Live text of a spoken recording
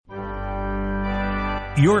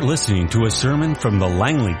You're listening to a sermon from the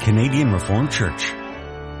Langley Canadian Reformed Church.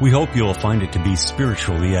 We hope you'll find it to be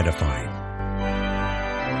spiritually edifying.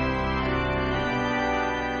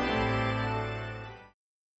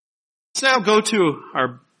 Let's now go to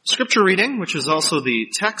our scripture reading, which is also the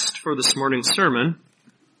text for this morning's sermon,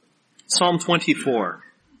 Psalm 24.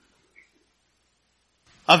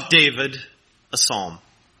 Of David, a psalm.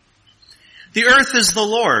 The earth is the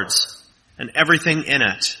Lord's, and everything in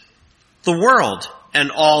it, the world and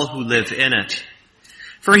all who live in it.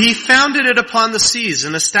 For he founded it upon the seas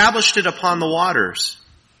and established it upon the waters.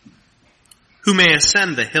 Who may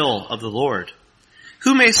ascend the hill of the Lord?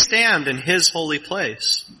 Who may stand in his holy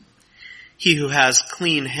place? He who has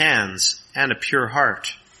clean hands and a pure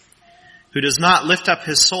heart, who does not lift up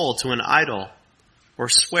his soul to an idol or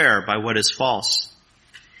swear by what is false.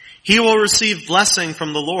 He will receive blessing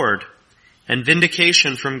from the Lord and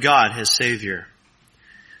vindication from God his Savior.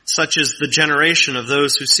 Such is the generation of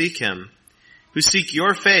those who seek him, who seek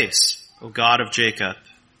your face, O God of Jacob.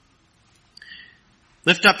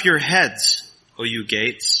 Lift up your heads, O you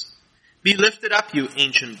gates. Be lifted up, you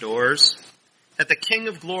ancient doors, that the King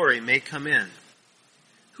of glory may come in.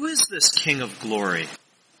 Who is this King of glory?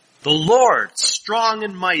 The Lord, strong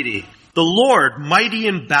and mighty, the Lord, mighty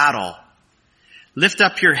in battle. Lift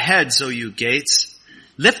up your heads, O you gates.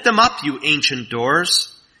 Lift them up, you ancient doors,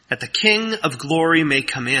 that the King of glory may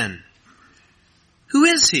come in. Who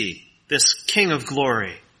is he, this King of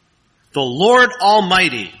glory? The Lord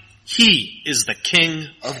Almighty. He is the King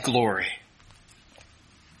of glory.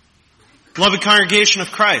 Beloved congregation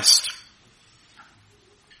of Christ,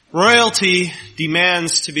 royalty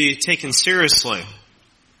demands to be taken seriously.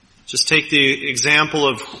 Just take the example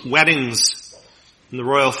of weddings in the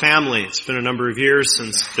royal family. It's been a number of years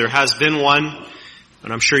since there has been one,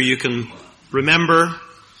 and I'm sure you can remember,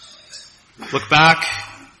 look back.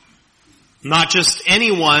 Not just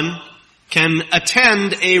anyone can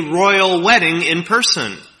attend a royal wedding in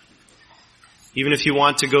person. Even if you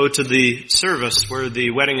want to go to the service where the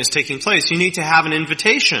wedding is taking place, you need to have an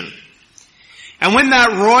invitation. And when that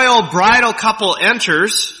royal bridal couple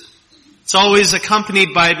enters, it's always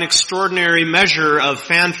accompanied by an extraordinary measure of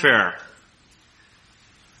fanfare.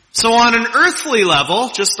 So on an earthly level,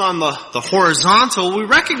 just on the horizontal, we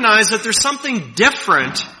recognize that there's something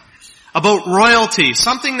different about royalty,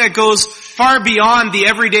 something that goes far beyond the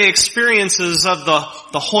everyday experiences of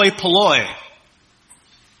the hoi polloi.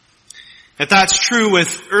 If that's true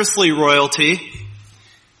with earthly royalty,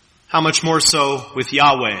 how much more so with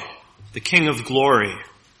Yahweh, the King of glory?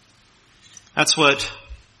 That's what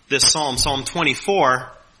this psalm, Psalm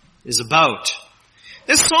 24, is about.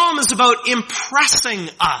 This psalm is about impressing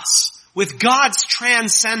us with God's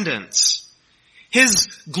transcendence, his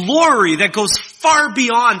glory that goes far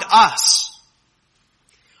beyond us.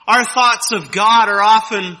 Our thoughts of God are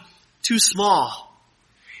often too small,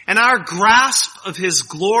 and our grasp of his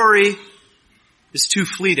glory is too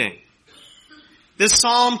fleeting. This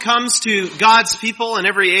psalm comes to God's people in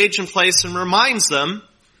every age and place and reminds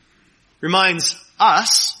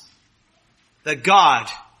us that God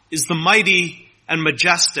is the mighty and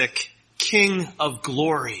majestic King of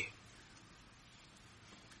glory.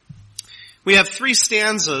 We have 3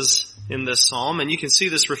 stanzas in this psalm, and you can see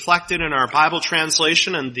this reflected in our Bible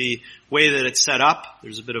translation and the way that it's set up.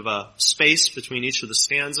 There's a bit of a space between each of the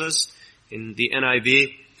stanzas in the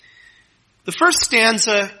NIV. The first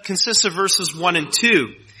stanza consists of verses 1 and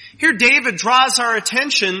 2. Here David draws our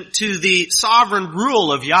attention to the sovereign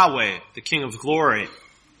rule of Yahweh, the King of glory.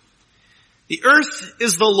 The earth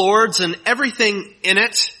is the Lord's and everything in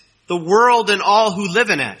it, the world and all who live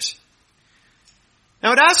in it. Now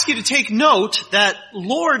I would ask you to take note that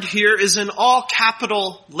Lord here is in all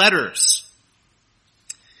capital letters.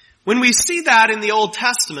 When we see that in the Old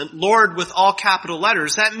Testament, Lord with all capital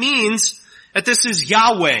letters, that means that this is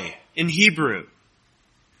Yahweh in Hebrew,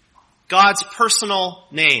 God's personal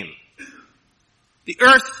name. The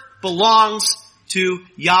earth belongs to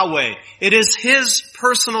Yahweh. It is his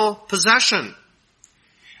personal possession.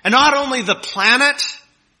 And not only the planet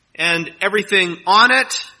and everything on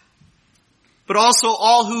it, but also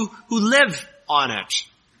all who live on it,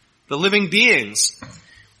 the living beings.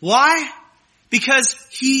 Why? Because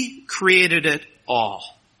he created it all.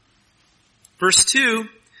 Verse 2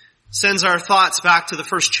 sends our thoughts back to the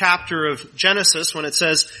first chapter of Genesis when it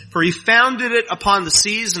says, "For he founded it upon the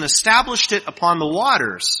seas and established it upon the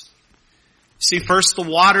waters." See, first the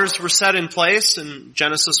waters were set in place in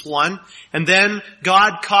Genesis 1, and then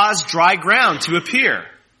God caused dry ground to appear.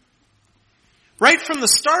 Right from the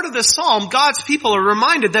start of this psalm, God's people are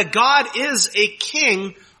reminded that God is a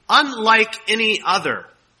king unlike any other.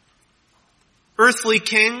 Earthly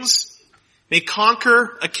kings may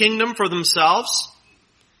conquer a kingdom for themselves,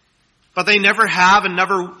 but they never have and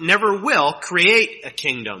never will create a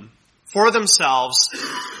kingdom for themselves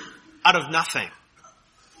out of nothing.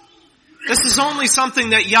 This is only something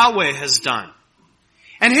that Yahweh has done.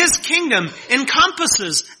 And His kingdom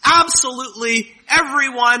encompasses absolutely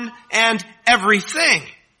everyone and everything.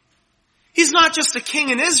 He's not just a king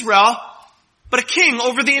in Israel, but a king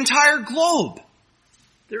over the entire globe.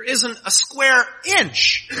 There isn't a square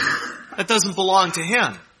inch that doesn't belong to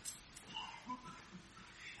Him.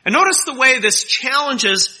 And notice the way this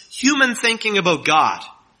challenges human thinking about God.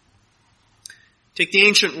 Take the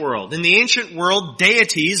ancient world. In the ancient world,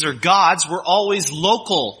 deities or gods were always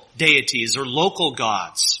local deities or local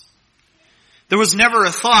gods. There was never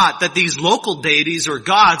a thought that these local deities or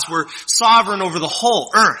gods were sovereign over the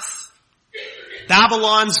whole earth.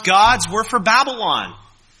 Babylon's gods were for Babylon.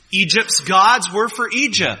 Egypt's gods were for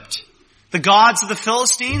Egypt. The gods of the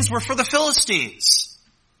Philistines were for the Philistines.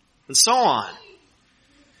 And so on.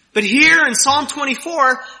 But here in Psalm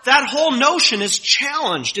 24, that whole notion is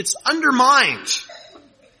challenged. It's undermined.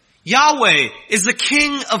 Yahweh is the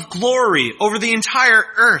King of glory over the entire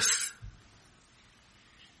earth.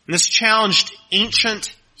 And this challenged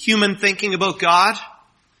ancient human thinking about God,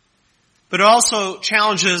 but it also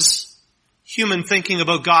challenges human thinking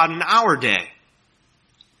about God in our day.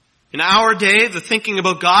 In our day, the thinking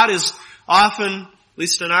about God is often, at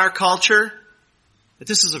least in our culture, that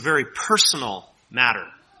this is a very personal matter.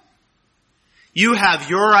 You have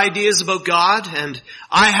your ideas about God, and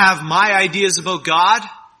I have my ideas about God,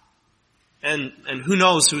 and who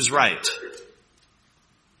knows who's right.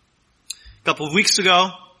 A couple of weeks ago,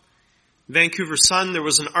 in Vancouver Sun, there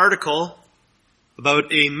was an article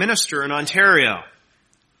about a minister in Ontario.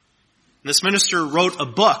 And this minister wrote a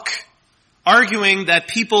book arguing that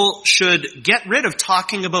people should get rid of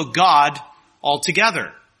talking about God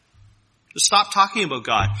altogether. Just stop talking about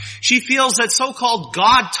God. She feels that so-called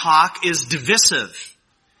God talk is divisive.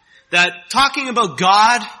 That talking about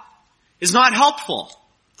God is not helpful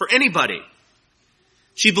for anybody.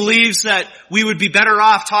 She believes that we would be better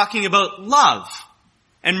off talking about love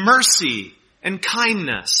and mercy and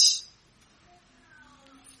kindness.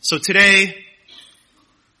 So today,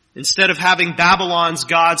 instead of having Babylon's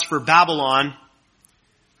gods for Babylon,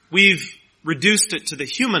 we've reduced it to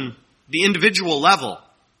the individual level.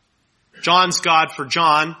 John's God for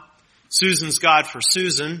John, Susan's God for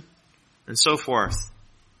Susan, and so forth.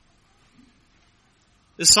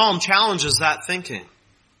 This psalm challenges that thinking.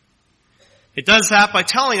 It does that by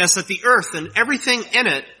telling us that the earth and everything in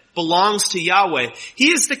it belongs to Yahweh.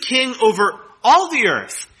 He is the king over all the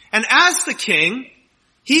earth. And as the king,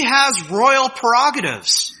 He has royal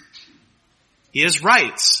prerogatives. He has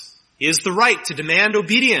rights. He has the right to demand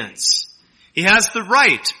obedience. He has the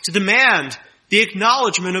right to demand the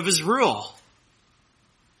acknowledgement of His rule.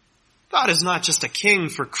 God is not just a king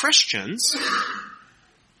for Christians.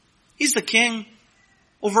 He's the king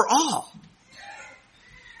over all.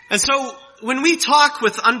 And so when we talk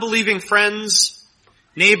with unbelieving friends,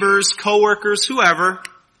 neighbors, coworkers, whoever,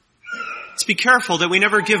 let's be careful that we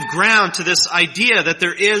never give ground to this idea that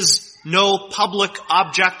there is no public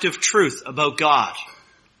objective truth about God.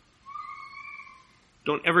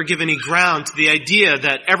 Don't ever give any ground to the idea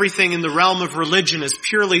that everything in the realm of religion is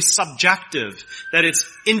purely subjective, that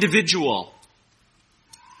it's individual.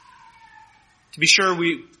 To be sure,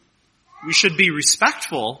 we should be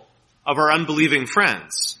respectful of our unbelieving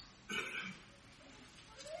friends.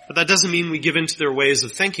 But that doesn't mean we give in to their ways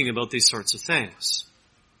of thinking about these sorts of things.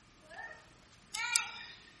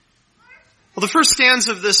 Well, the first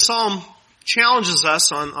stanza of this psalm challenges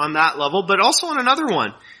us on that level, but also on another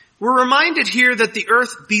one. We're reminded here that the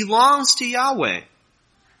earth belongs to Yahweh.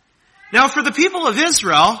 Now, for the people of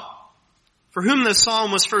Israel, for whom this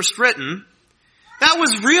psalm was first written, that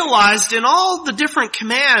was realized in all the different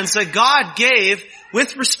commands that God gave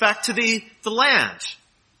with respect to the land.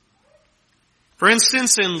 For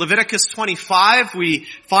instance, in Leviticus 25, we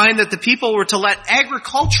find that the people were to let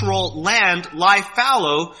agricultural land lie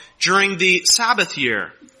fallow during the Sabbath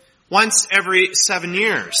year, once every 7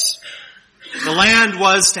 years. The land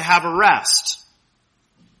was to have a rest.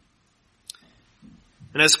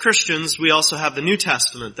 And as Christians, we also have the New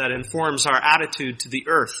Testament that informs our attitude to the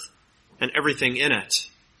earth and everything in it,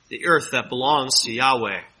 the earth that belongs to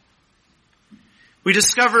Yahweh. We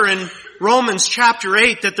discover in Romans chapter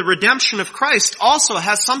 8 that the redemption of Christ also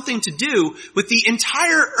has something to do with the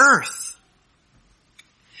entire earth.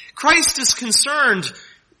 Christ is concerned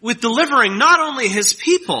with delivering not only His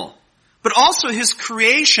people, but also His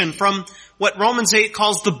creation from what Romans 8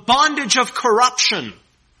 calls the bondage of corruption.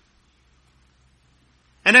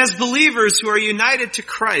 And as believers who are united to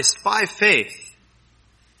Christ by faith,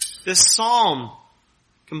 this psalm,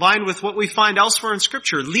 combined with what we find elsewhere in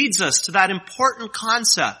Scripture, leads us to that important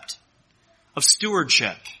concept of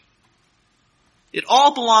stewardship. It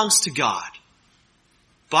all belongs to God,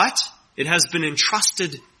 but it has been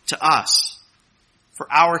entrusted to us for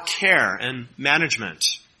our care and management.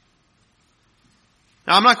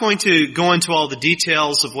 Now, I'm not going to go into all the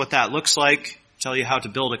details of what that looks like, tell you how to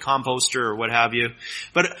build a composter or what have you,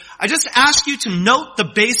 but I just ask you to note the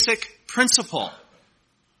basic principle.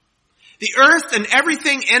 The earth and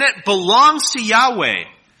everything in it belongs to Yahweh.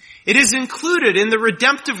 It is included in the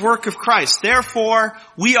redemptive work of Christ. Therefore,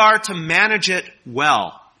 we are to manage it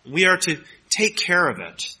well. We are to take care of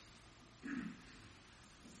it.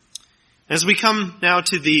 As we come now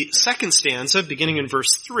to the second stanza, beginning in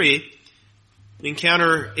verse 3, we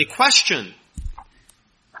encounter a question.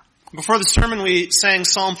 Before the sermon we sang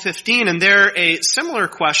Psalm 15, and there a similar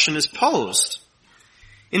question is posed.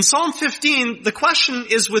 In Psalm 15, the question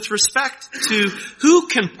is with respect to who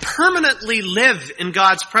can permanently live in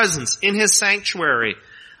God's presence, in His sanctuary,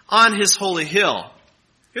 on His holy hill.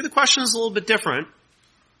 Here the question is a little bit different.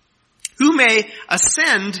 Who may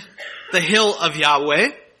ascend the hill of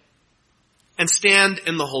Yahweh and stand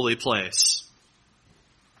in the holy place?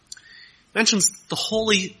 It mentions the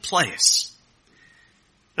holy place.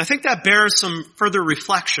 And I think that bears some further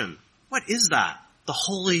reflection. What is that? The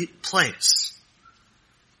holy place.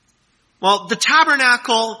 Well, the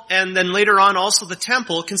tabernacle and then later on also the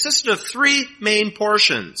temple consisted of three main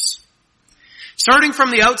portions. Starting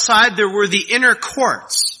from the outside, there were the inner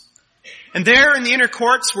courts. And there in the inner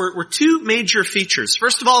courts were two major features.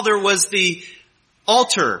 First of all, there was the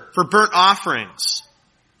altar for burnt offerings.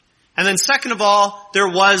 And then second of all, there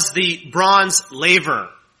was the bronze laver,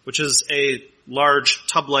 which is a large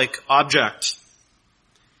tub-like object.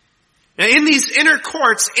 Now in these inner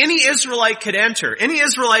courts, any Israelite could enter. Any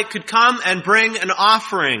Israelite could come and bring an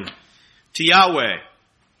offering to Yahweh.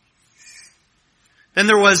 Then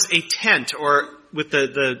there was a tent, or with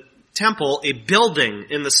the temple, a building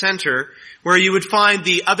in the center where you would find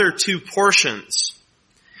the other two portions.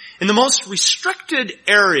 In the most restricted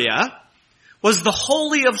area was the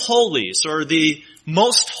Holy of Holies, or the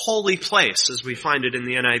most holy place, as we find it in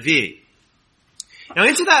the NIV. Now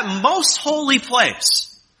into that most holy place,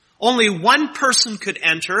 only one person could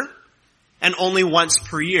enter, and only once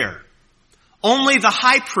per year. Only the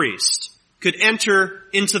high priest could enter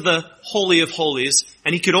into the Holy of Holies,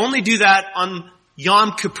 and he could only do that on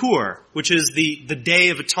Yom Kippur, which is the Day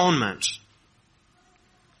of Atonement.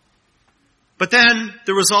 But then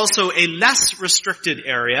there was also a less restricted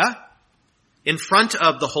area in front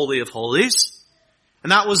of the Holy of Holies,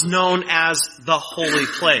 and that was known as the Holy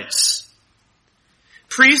Place.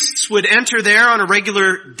 Priests would enter there on a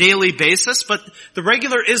regular daily basis, but the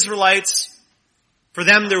regular Israelites, for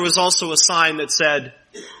them there was also a sign that said,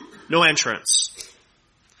 no entrance.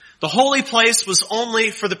 The holy place was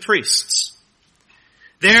only for the priests.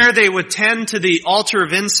 There they would tend to the altar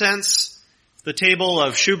of incense, the table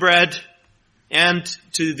of shewbread, and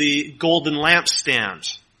to the golden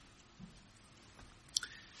lampstand.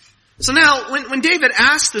 So now, when David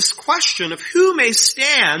asked this question of who may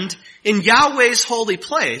stand in Yahweh's holy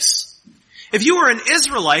place, if you were an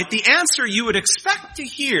Israelite, the answer you would expect to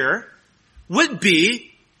hear would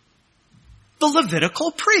be the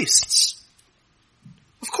Levitical priests.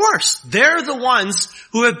 Of course, they're the ones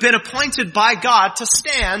who have been appointed by God to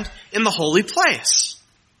stand in the holy place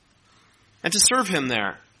and to serve Him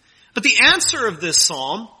there. But the answer of this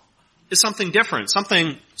psalm is something different,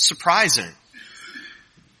 something surprising.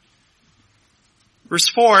 Verse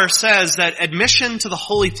 4 says that admission to the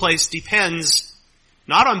holy place depends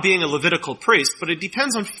not on being a Levitical priest, but it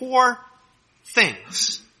depends on four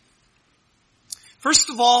things. First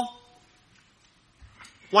of all,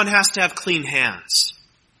 one has to have clean hands.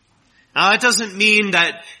 Now that doesn't mean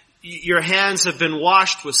that your hands have been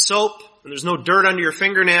washed with soap and there's no dirt under your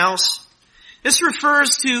fingernails. This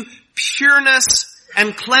refers to pureness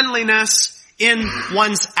and cleanliness in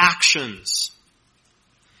one's actions.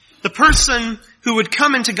 The person who would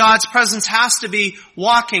come into God's presence has to be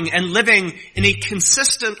walking and living in a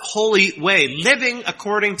consistent, holy way, living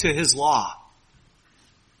according to His law.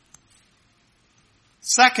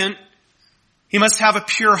 Second, he must have a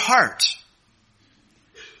pure heart.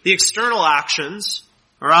 The external actions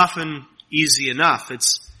are often easy enough.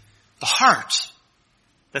 It's the heart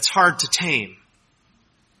that's hard to tame.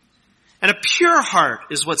 And a pure heart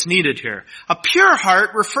is what's needed here. A pure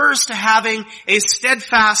heart refers to having a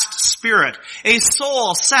steadfast spirit, a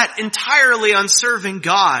soul set entirely on serving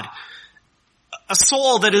God, a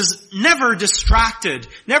soul that is never distracted,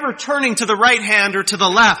 never turning to the right hand or to the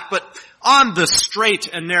left, but on the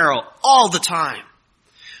straight and narrow all the time.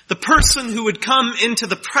 The person who would come into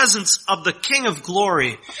the presence of the King of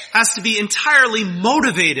Glory has to be entirely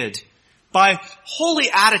motivated by holy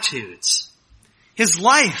attitudes. His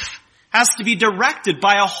life has to be directed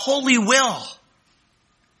by a holy will.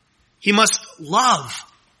 He must love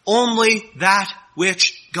only that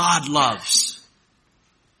which God loves.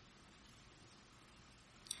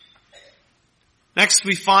 Next,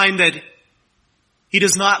 we find that he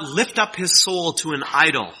does not lift up his soul to an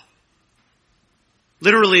idol.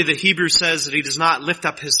 Literally, the Hebrew says that he does not lift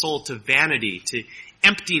up his soul to vanity, to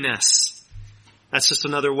emptiness. That's just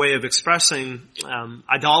another way of expressing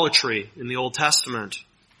idolatry in the Old Testament.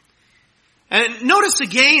 And notice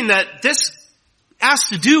again that this has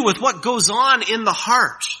to do with what goes on in the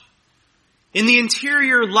heart, in the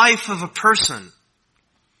interior life of a person.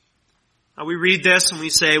 Now we read this and we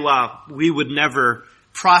say, well, we would never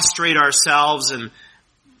prostrate ourselves in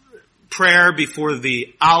prayer before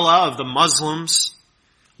the Allah of the Muslims.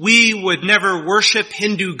 We would never worship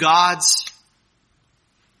Hindu gods.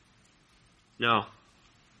 No,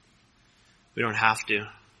 we don't have to.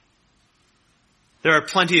 There are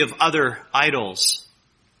plenty of other idols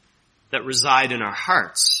that reside in our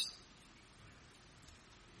hearts.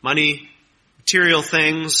 Money, material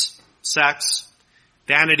things, sex,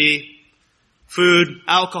 vanity, food,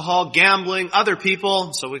 alcohol, gambling, other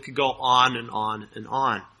people, so we could go on and on and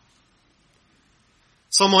on.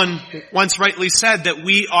 Someone once rightly said that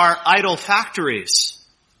we are idol factories.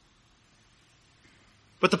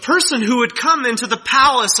 But the person who would come into the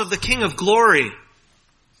palace of the King of Glory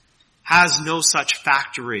has no such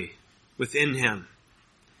factory within him.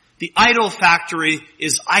 The idol factory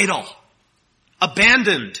is idle,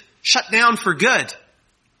 abandoned, shut down for good.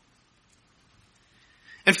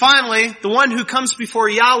 And finally, the one who comes before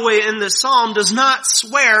Yahweh in this psalm does not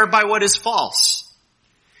swear by what is false.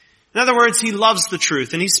 In other words, he loves the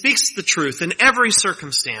truth and he speaks the truth in every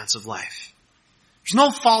circumstance of life. There's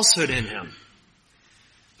no falsehood in him.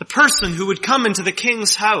 The person who would come into the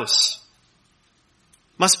king's house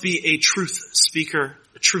must be a truth speaker,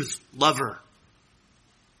 a truth lover.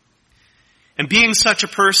 And being such a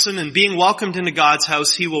person and being welcomed into God's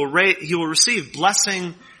house, he will receive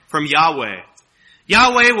blessing from Yahweh.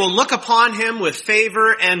 Yahweh will look upon him with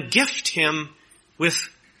favor and gift him with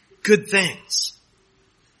good things.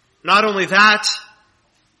 Not only that,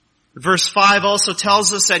 verse 5 also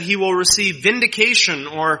tells us that he will receive vindication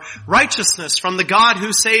or righteousness from the God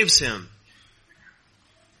who saves him.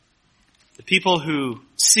 The people who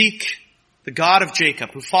seek the God of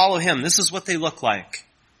Jacob, who follow him, this is what they look like,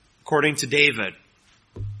 according to David.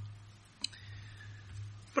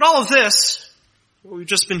 But all of this, what we've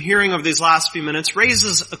just been hearing over these last few minutes,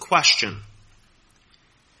 raises a question.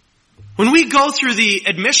 When we go through the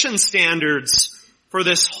admission standards for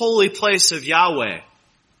this holy place of Yahweh,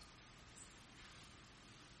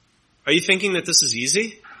 are you thinking that this is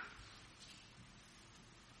easy?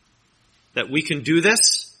 That we can do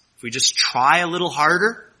this if we just try a little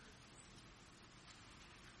harder?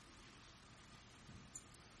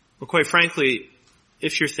 Well, quite frankly,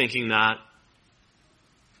 if you're thinking that,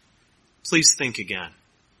 please think again.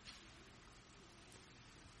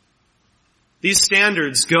 These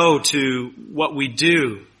standards go to what we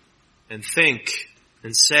do and think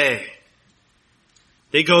and say.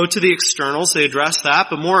 They go to the externals, they address that,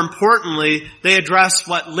 but more importantly, they address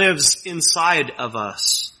what lives inside of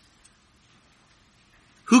us.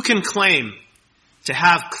 Who can claim to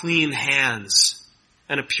have clean hands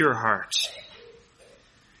and a pure heart?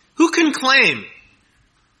 Who can claim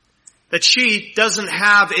that she doesn't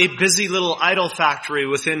have a busy little idol factory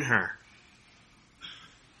within her?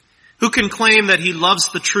 Who can claim that he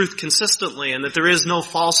loves the truth consistently and that there is no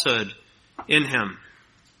falsehood in him?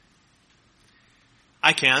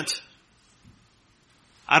 I can't.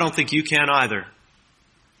 I don't think you can either.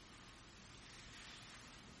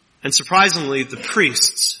 And surprisingly, the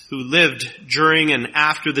priests who lived during and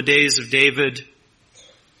after the days of David,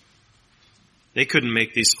 they couldn't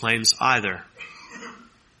make these claims either.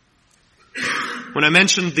 When I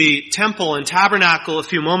mentioned the temple and tabernacle a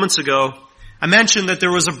few moments ago, I mentioned that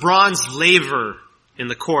there was a bronze laver in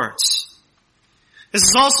the courts. This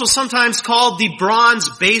is also sometimes called the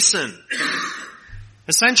bronze basin.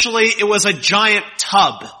 Essentially, it was a giant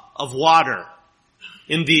tub of water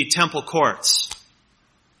in the temple courts.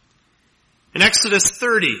 In Exodus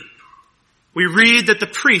 30, we read that the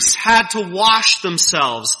priests had to wash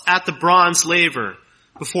themselves at the bronze laver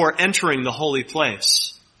before entering the holy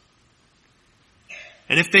place.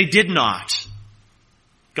 And if they did not,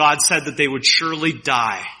 God said that they would surely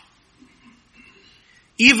die.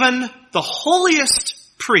 even the holiest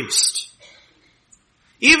priest,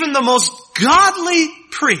 even the most godly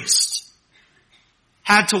priest,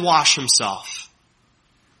 had to wash himself.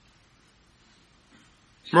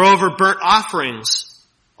 Moreover, burnt offerings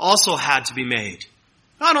also had to be made,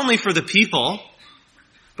 not only for the people,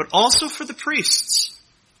 but also for the priests.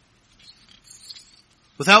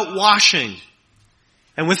 Without washing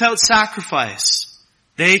and without sacrifice,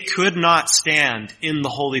 they could not stand in the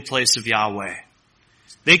holy place of Yahweh.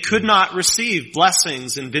 They could not receive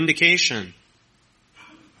blessings and vindication.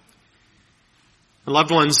 And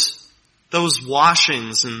loved ones, those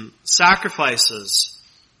washings and sacrifices,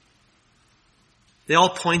 they all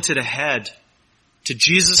pointed ahead to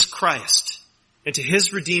Jesus Christ and to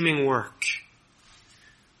His redeeming work.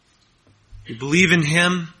 We believe in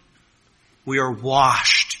Him. We are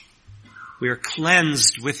washed. We are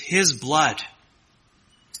cleansed with His blood.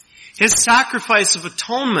 His sacrifice of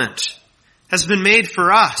atonement has been made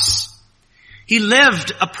for us. He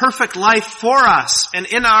lived a perfect life for us and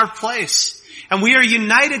in our place. And we are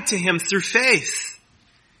united to Him through faith.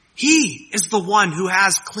 He is the one who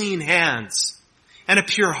has clean hands and a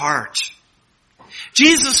pure heart.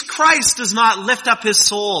 Jesus Christ does not lift up His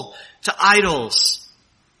soul to idols.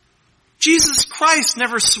 Jesus Christ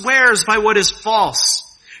never swears by what is false.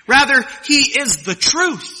 Rather, He is the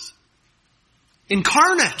truth,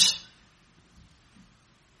 incarnate.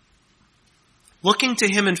 Looking to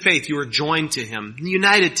Him in faith, you are joined to Him,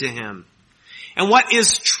 united to Him. And what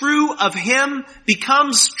is true of Him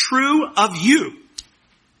becomes true of you.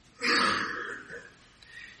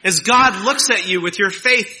 As God looks at you with your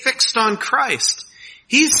faith fixed on Christ,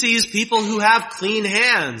 He sees people who have clean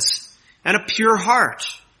hands and a pure heart.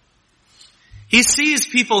 He sees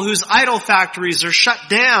people whose idol factories are shut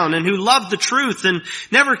down and who love the truth and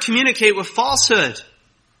never communicate with falsehood.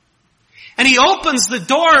 And He opens the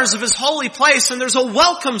doors of His holy place and there's a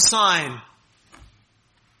welcome sign.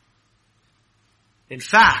 In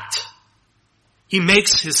fact, He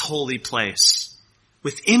makes His holy place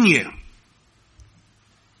within you.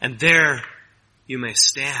 And there you may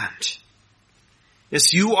stand.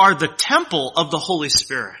 Yes, you are the temple of the Holy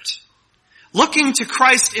Spirit. Looking to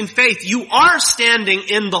Christ in faith, you are standing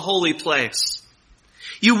in the holy place.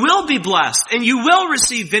 You will be blessed and you will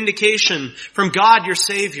receive vindication from God your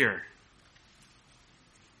Savior.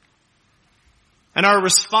 And our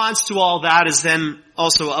response to all that is then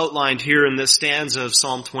also outlined here in this stanza of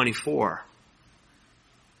Psalm 24.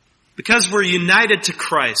 Because we're united to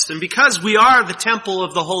Christ and because we are the temple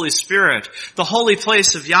of the Holy Spirit, the holy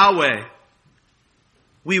place of Yahweh,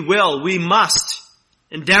 we must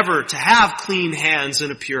endeavor to have clean hands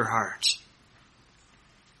and a pure heart.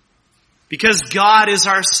 Because God is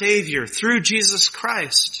our Savior through Jesus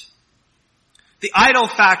Christ. The idol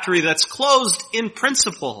factory that's closed in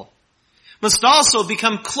principle must also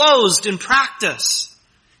become closed in practice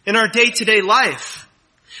in our day-to-day life.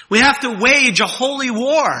 We have to wage a holy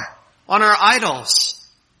war on our idols.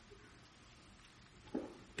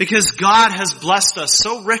 Because God has blessed us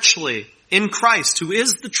so richly in Christ, who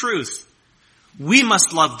is the truth. We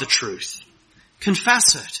must love the truth,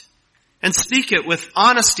 confess it, and speak it with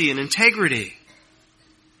honesty and integrity.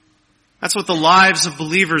 That's what the lives of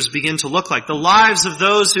believers begin to look like. The lives of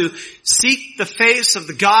those who seek the face of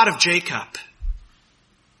the God of Jacob.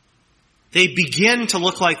 They begin to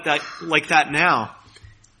look like that now.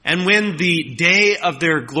 And when the day of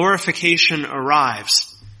their glorification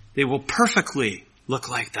arrives, they will perfectly look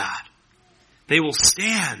like that. They will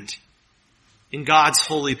stand in God's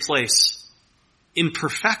holy place in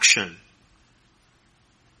perfection.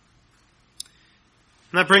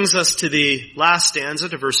 And that brings us to the last stanza,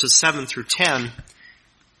 to verses 7 through 10.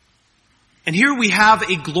 And here we have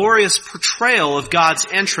a glorious portrayal of God's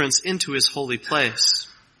entrance into His holy place.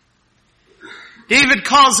 David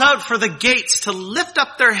calls out for the gates to lift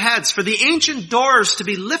up their heads, for the ancient doors to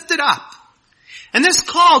be lifted up. And this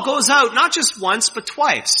call goes out not just once, but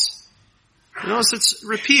twice. You notice it's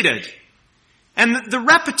repeated. And the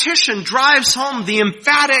repetition drives home the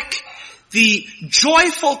emphatic, the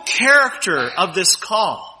joyful character of this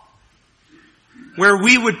call, where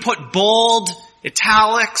we would put bold,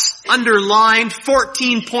 italics, underlined,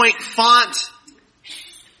 14-point font.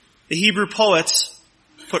 The Hebrew poets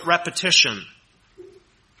put repetition.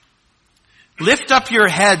 Lift up your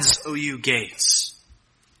heads, O you gates.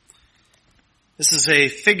 This is a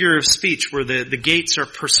figure of speech where the gates are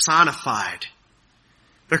personified.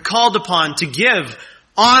 They're called upon to give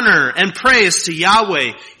honor and praise to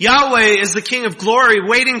Yahweh. Yahweh is the King of glory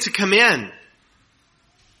waiting to come in.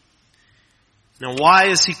 Now, why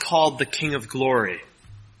is He called the King of glory?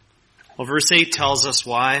 Well, verse 8 tells us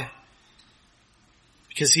why.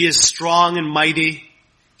 Because He is strong and mighty.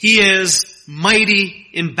 He is mighty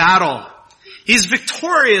in battle. He's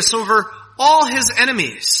victorious over all his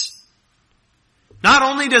enemies. Not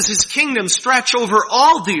only does his kingdom stretch over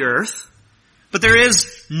all the earth, but there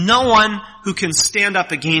is no one who can stand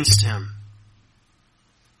up against him.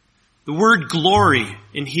 The word glory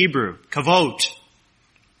in Hebrew, kavod,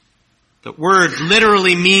 the word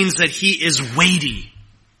literally means that he is weighty.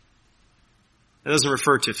 It doesn't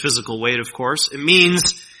refer to physical weight, of course. It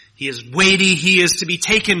means he is weighty. He is to be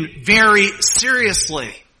taken very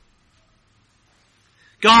seriously.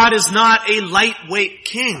 God is not a lightweight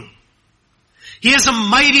king. He is a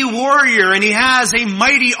mighty warrior, and he has a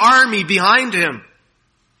mighty army behind him.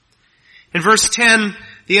 In verse 10,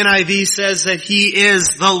 the NIV says that he is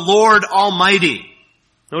the Lord Almighty.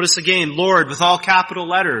 Notice again, Lord with all capital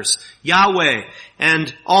letters, Yahweh,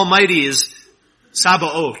 and Almighty is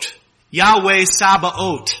Sabaoth. Yahweh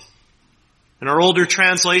Sabaoth. In our older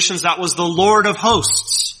translations, that was the Lord of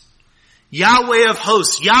hosts. Yahweh of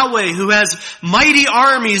hosts. Yahweh who has mighty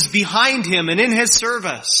armies behind him and in his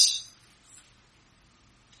service.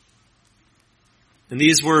 And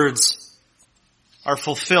these words are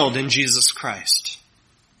fulfilled in Jesus Christ.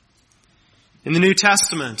 In the New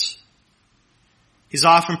Testament, he's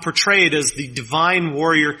often portrayed as the divine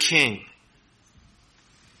warrior king.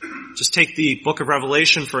 Just take the book of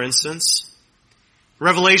Revelation, for instance.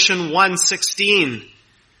 Revelation 1:16,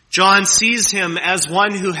 John sees him as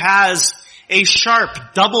one who has a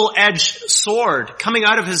sharp, double-edged sword coming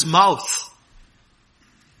out of his mouth.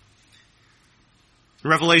 In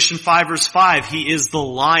Revelation 5 verse 5, he is the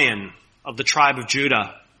Lion of the tribe of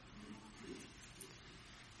Judah.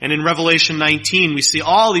 And in Revelation 19, we see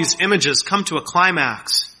all these images come to a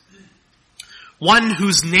climax. One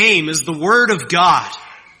whose name is the Word of God.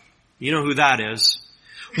 You know who that is.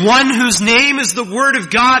 One whose name is the Word of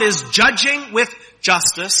God is judging with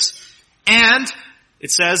justice. And, it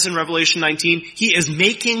says in Revelation 19, he is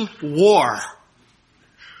making war.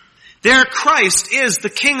 There Christ is the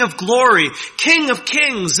King of glory, King of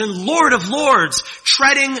kings, and Lord of lords,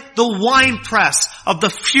 treading the winepress of the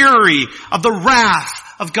fury, of the wrath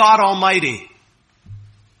of God Almighty.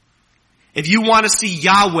 If you want to see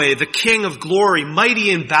Yahweh, the King of glory, mighty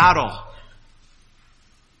in battle,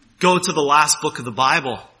 go to the last book of the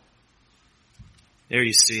Bible. There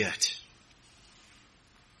you see it.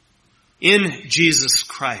 In Jesus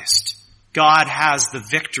Christ, God has the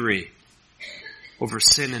victory over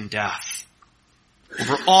sin and death,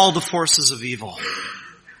 over all the forces of evil.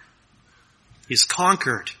 He's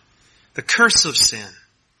conquered the curse of sin.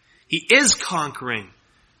 He is conquering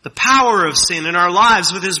the power of sin in our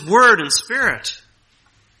lives with his word and spirit.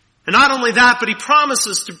 And not only that, but he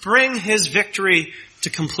promises to bring his victory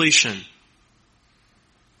to completion.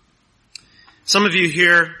 Some of you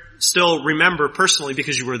here still remember personally,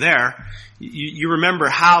 because you were there, you remember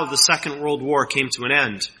how the Second World War came to an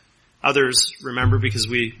end. Others remember because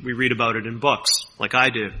we read about it in books, like I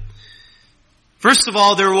do. First of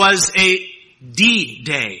all, there was a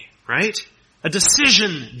D-Day, right? A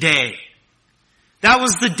decision day. That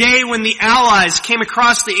was the day when the Allies came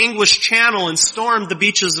across the English Channel and stormed the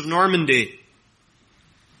beaches of Normandy.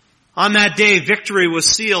 On that day, victory was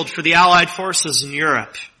sealed for the Allied forces in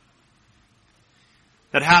Europe.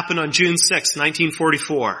 That happened on June 6,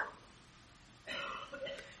 1944.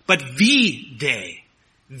 But V-Day,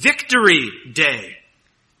 Victory Day,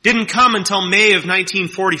 didn't come until May of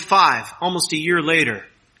 1945, almost a year later.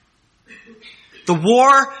 The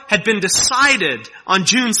war had been decided on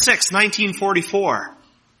June 6, 1944.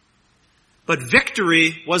 But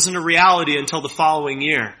victory wasn't a reality until the following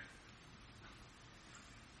year.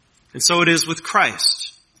 And so it is with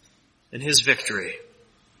Christ and his victory.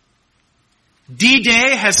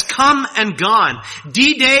 D-Day has come and gone.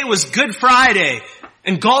 D-Day was Good Friday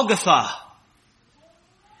and Golgotha.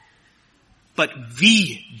 But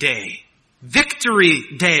V-Day,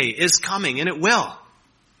 Victory Day, is coming, and it will.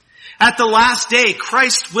 At the last day,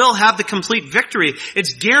 Christ will have the complete victory.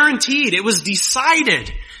 It's guaranteed. It was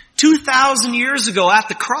decided 2,000 years ago at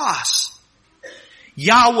the cross.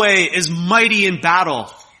 Yahweh is mighty in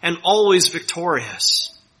battle and always victorious.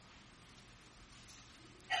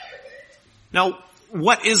 Now,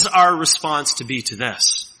 what is our response to be to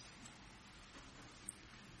this?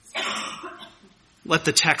 Let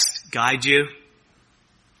the text guide you.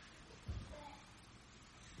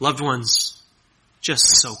 Loved ones, just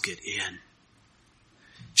soak it in.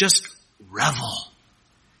 Just revel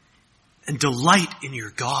and delight in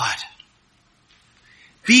your God.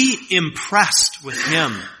 Be impressed with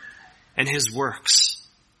him and his works.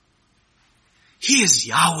 He is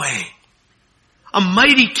Yahweh, a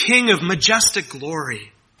mighty king of majestic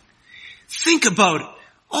glory. Think about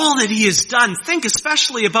all that he has done. Think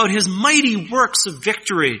especially about his mighty works of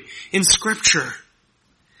victory in Scripture.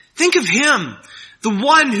 Think of him, the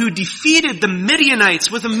one who defeated the Midianites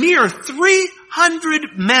with a mere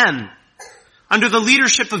 300 men under the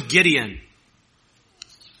leadership of Gideon.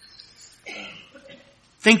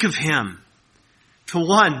 Think of him, the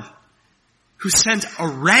one who sent a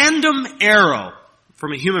random arrow.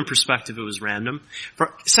 From a human perspective, it was random.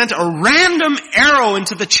 Sent a random arrow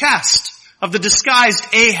into the chest of the disguised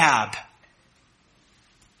Ahab.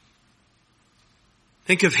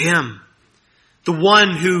 Think of him, the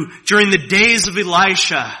one who, during the days of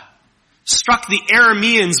Elisha, struck the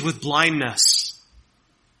Arameans with blindness,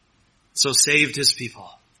 so saved his people.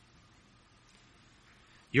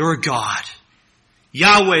 Your God,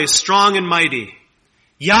 Yahweh, strong and mighty,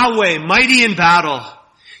 Yahweh, mighty in battle,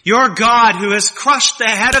 your God who has crushed the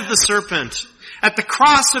head of the serpent at the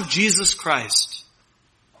cross of Jesus Christ.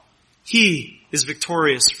 He is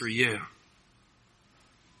victorious for you.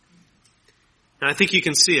 And I think you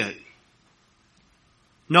can see it.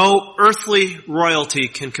 No earthly royalty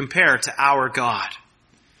can compare to our God.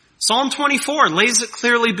 Psalm 24 lays it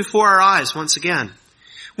clearly before our eyes once again.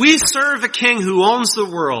 We serve a king who owns the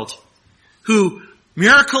world, who,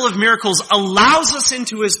 miracle of miracles, allows us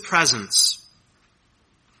into his presence,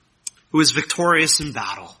 who is victorious in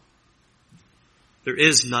battle. There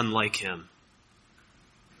is none like him.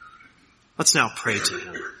 Let's now pray to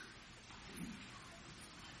him.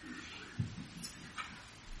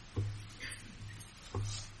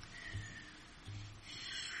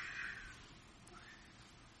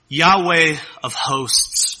 Yahweh of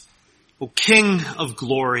hosts, O King of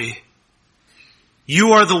glory,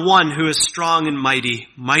 you are the one who is strong and mighty,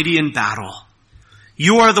 mighty in battle.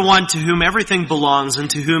 You are the one to whom everything belongs and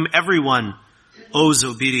to whom everyone owes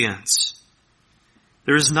obedience.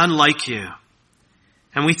 There is none like you.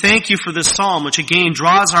 And we thank you for this psalm, which again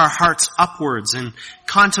draws our hearts upwards in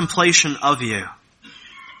contemplation of you.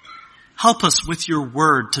 Help us with your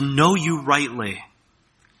word to know you rightly.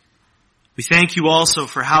 We thank you also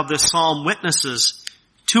for how this psalm witnesses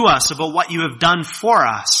to us about what you have done for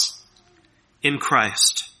us in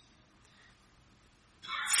Christ.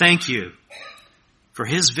 Thank you for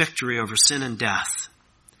his victory over sin and death.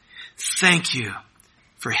 Thank you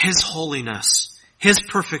for his holiness, his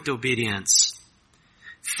perfect obedience.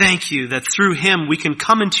 Thank you that through him we can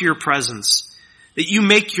come into your presence, that you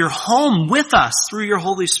make your home with us through your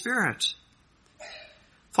Holy Spirit.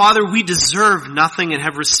 Father, we deserve nothing and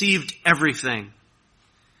have received everything.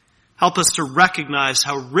 Help us to recognize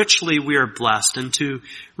how richly we are blessed and to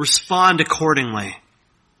respond accordingly.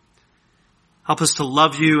 Help us to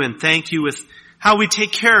love you and thank you with how we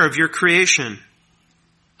take care of your creation.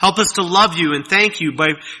 Help us to love you and thank you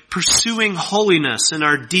by pursuing holiness in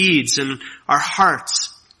our deeds and our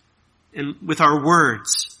hearts and with our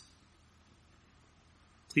words.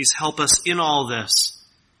 Please help us in all this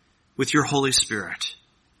with your Holy Spirit.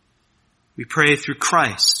 We pray through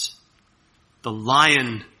Christ, the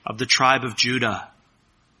Lion of the tribe of Judah.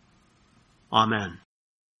 Amen.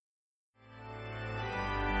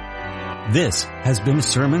 This has been a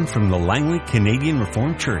sermon from the Langley Canadian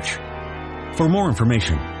Reformed Church. For more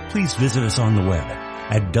information, please visit us on the web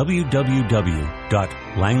at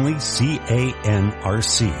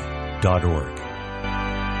www.langleycanrc.org.